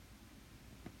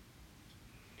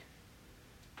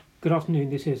Good afternoon,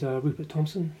 this is Rupert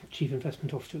Thompson, Chief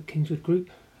Investment Officer at Kingswood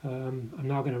Group. I'm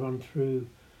now going to run through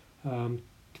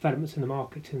developments in the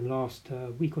market in the last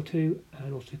week or two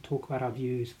and also talk about our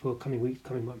views for coming weeks,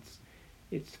 coming months.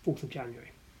 It's 4th of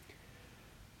January.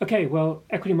 Okay, well,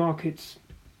 equity markets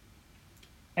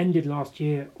ended last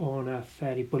year on a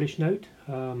fairly bullish note.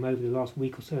 Over the last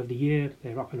week or so of the year,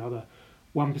 they're up another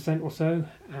 1% or so,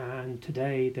 and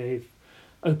today they've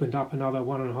opened up another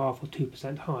 1.5% or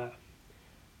 2% higher.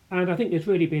 And I think there's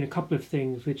really been a couple of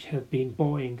things which have been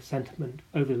buoying sentiment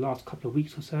over the last couple of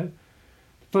weeks or so.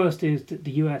 The first is that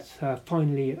the US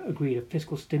finally agreed a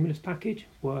fiscal stimulus package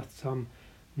worth some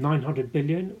 900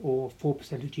 billion or 4%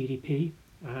 of GDP,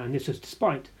 and this is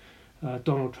despite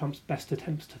Donald Trump's best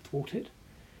attempts to thwart it.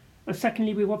 And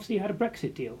secondly, we've obviously had a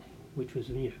Brexit deal, which was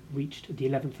reached at the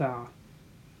 11th hour.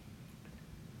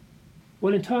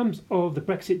 Well, in terms of the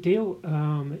Brexit deal,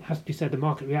 it has to be said the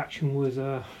market reaction was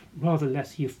rather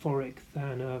less euphoric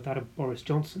than that of Boris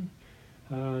Johnson.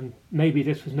 And maybe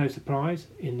this was no surprise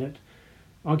in that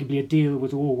arguably a deal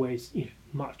was always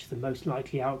much the most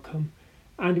likely outcome,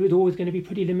 and it was always going to be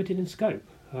pretty limited in scope.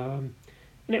 And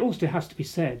it also has to be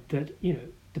said that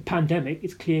the pandemic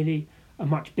is clearly a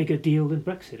much bigger deal than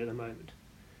Brexit at the moment.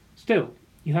 Still,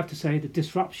 you have to say the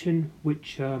disruption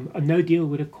which a no deal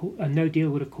would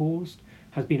have caused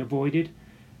has been avoided,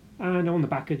 and on the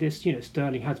back of this,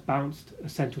 sterling has bounced a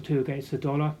cent or two against the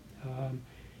dollar.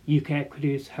 UK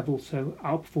equities have also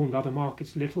outperformed other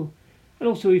markets a little, and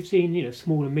also we've seen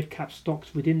small and mid-cap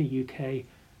stocks within the UK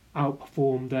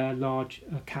outperform their large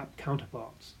cap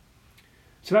counterparts.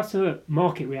 So that's a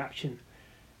market reaction.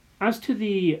 As to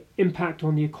the impact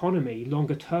on the economy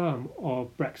longer term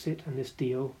of Brexit and this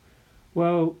deal,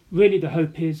 well, really the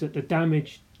hope is that the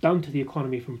damage done to the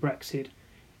economy from Brexit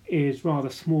is rather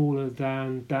smaller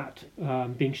than that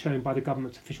being shown by the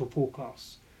government's official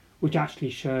forecasts, which actually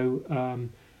show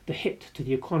the hit to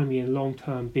the economy in the long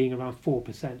term being around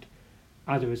 4%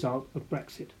 as a result of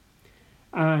Brexit.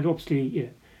 And obviously,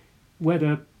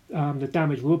 whether the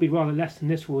damage will be rather less than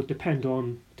this will depend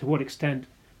on to what extent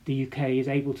the UK is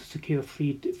able to secure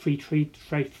free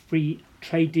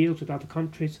trade deals with other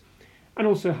countries, and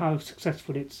also how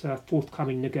successful its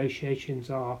forthcoming negotiations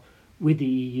are with the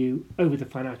EU over the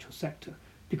financial sector,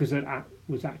 because that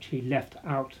was actually left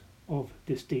out of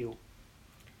this deal.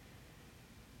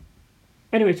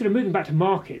 Anyway, sort of moving back to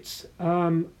markets,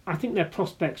 I think their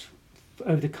prospects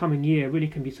over the coming year really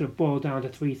can be sort of boiled down to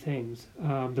three things: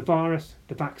 the virus,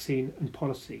 the vaccine, and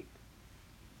policy.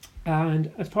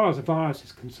 And as far as the virus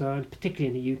is concerned, particularly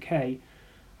in the UK,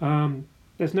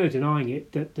 there's no denying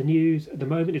it that the news at the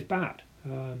moment is bad.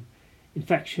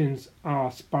 Infections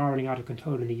are spiralling out of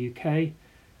control in the UK,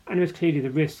 and there's clearly the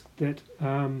risk that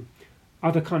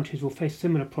other countries will face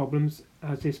similar problems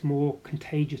as this more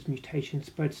contagious mutation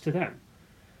spreads to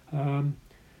them.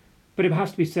 But it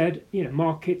has to be said,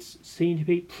 markets seem to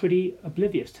be pretty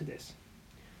oblivious to this.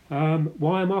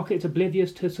 Why are markets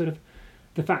oblivious to sort of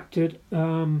the fact that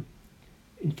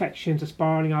infections are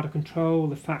spiralling out of control,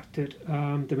 the fact that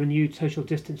the renewed social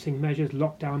distancing measures,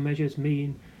 lockdown measures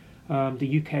mean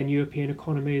the UK and European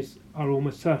economies are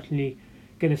almost certainly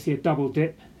going to see a double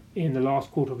dip in the last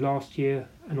quarter of last year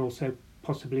and also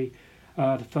possibly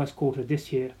the first quarter of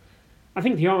this year? I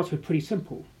think the answer is pretty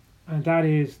simple, and that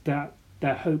is that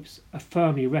their hopes are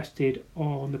firmly rested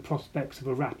on the prospects of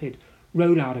a rapid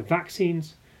rollout of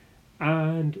vaccines,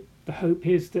 and the hope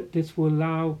is that this will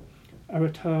allow a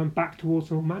return back towards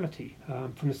normality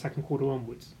from the second quarter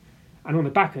onwards. And on the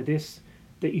back of this,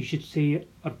 that you should see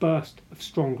a burst of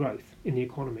strong growth in the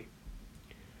economy.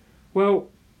 Well,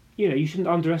 you shouldn't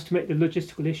underestimate the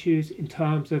logistical issues in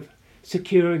terms of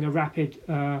securing a rapid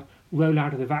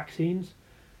rollout of the vaccines,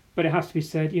 but it has to be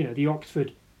said, the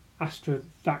Oxford Astra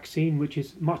vaccine, which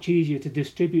is much easier to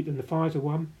distribute than the Pfizer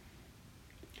one,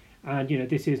 and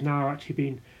this is now actually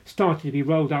been started to be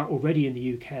rolled out already in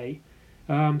the UK.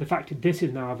 The fact that this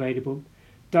is now available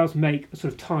does make a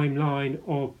sort of timeline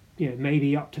of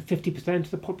maybe up to 50%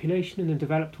 of the population in the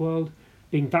developed world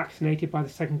being vaccinated by the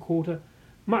second quarter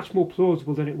much more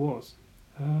plausible than it was.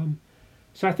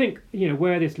 So I think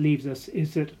where this leaves us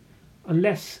is that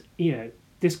unless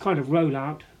this kind of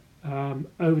rollout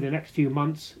over the next few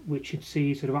months, which should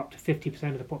see sort of up to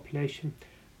 50% of the population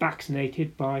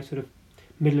vaccinated by sort of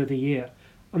middle of the year,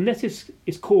 unless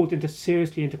it's called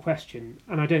seriously into question,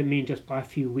 and I don't mean just by a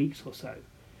few weeks or so,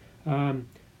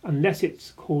 unless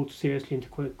it's called seriously into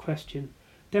question,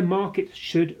 then markets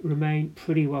should remain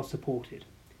pretty well supported,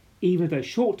 even though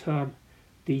short term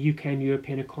the UK and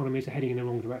European economies are heading in the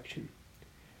wrong direction.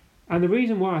 And the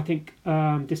reason why I think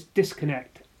this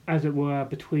disconnect, as it were,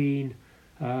 between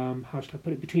how should I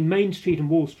put it, between Main Street and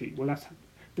Wall Street. Well, that's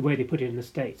the way they put it in the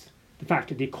States. The fact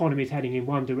that the economy is heading in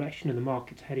one direction and the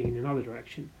market's heading in another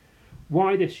direction.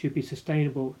 Why this should be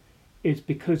sustainable is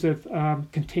because of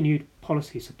continued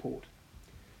policy support.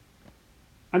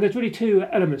 And there's really two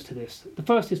elements to this. The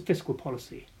first is fiscal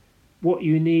policy. What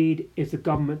you need is the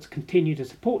government to continue to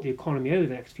support the economy over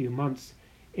the next few months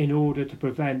in order to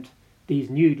prevent these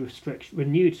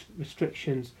renewed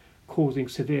restrictions causing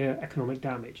severe economic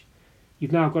damage.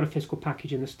 You've now got a fiscal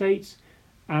package in the States,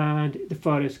 and the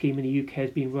furlough scheme in the UK has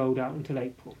been rolled out until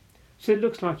April. So it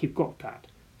looks like you've got that.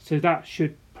 So that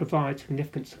should provide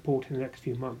significant support in the next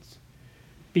few months.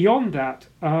 Beyond that,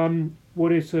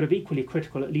 what is sort of equally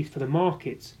critical, at least for the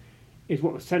markets, is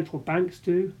what the central banks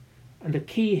do. And the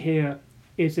key here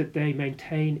is that they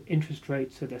maintain interest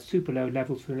rates at their super low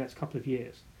levels for the next couple of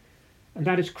years. And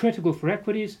that is critical for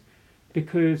equities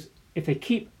because if they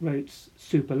keep rates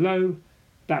super low,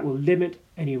 that will limit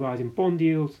any rise in bond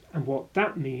yields. And what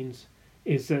that means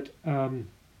is that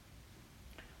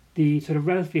the sort of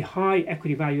relatively high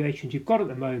equity valuations you've got at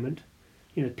the moment,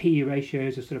 PE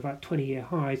ratios are sort of at 20-year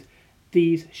highs,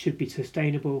 these should be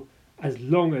sustainable as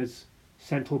long as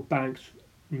central banks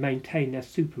maintain their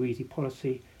super easy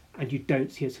policy and you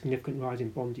don't see a significant rise in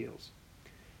bond yields.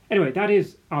 Anyway, that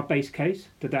is our base case,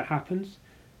 that happens.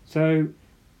 So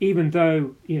even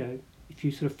though, if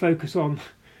you sort of focus on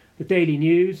the daily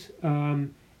news,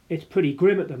 it's pretty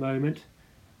grim at the moment,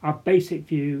 our basic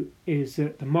view is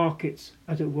that the markets,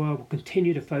 as it were, will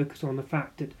continue to focus on the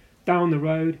fact that down the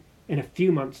road, in a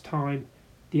few months' time,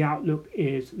 the outlook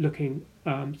is looking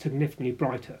significantly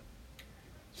brighter.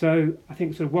 So I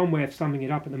think sort of one way of summing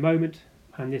it up at the moment,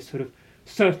 and this sort of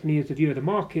certainly is the view of the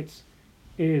markets,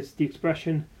 is the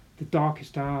expression, the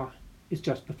darkest hour is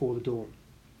just before the dawn.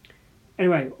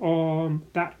 Anyway, on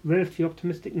that relatively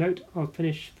optimistic note, I'll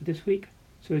finish for this week.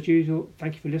 So as usual,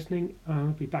 thank you for listening. I'll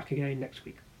be back again next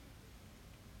week.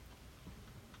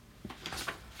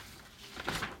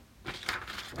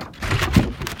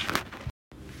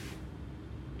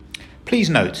 Please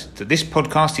note that this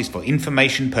podcast is for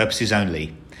information purposes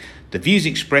only. The views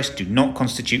expressed do not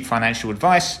constitute financial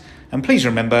advice, and please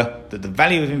remember that the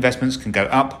value of investments can go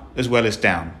up as well as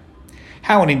down.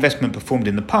 How an investment performed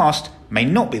in the past may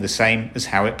not be the same as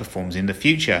how it performs in the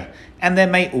future, and there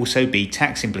may also be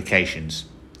tax implications.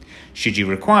 Should you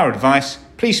require advice,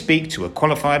 please speak to a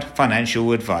qualified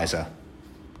financial advisor.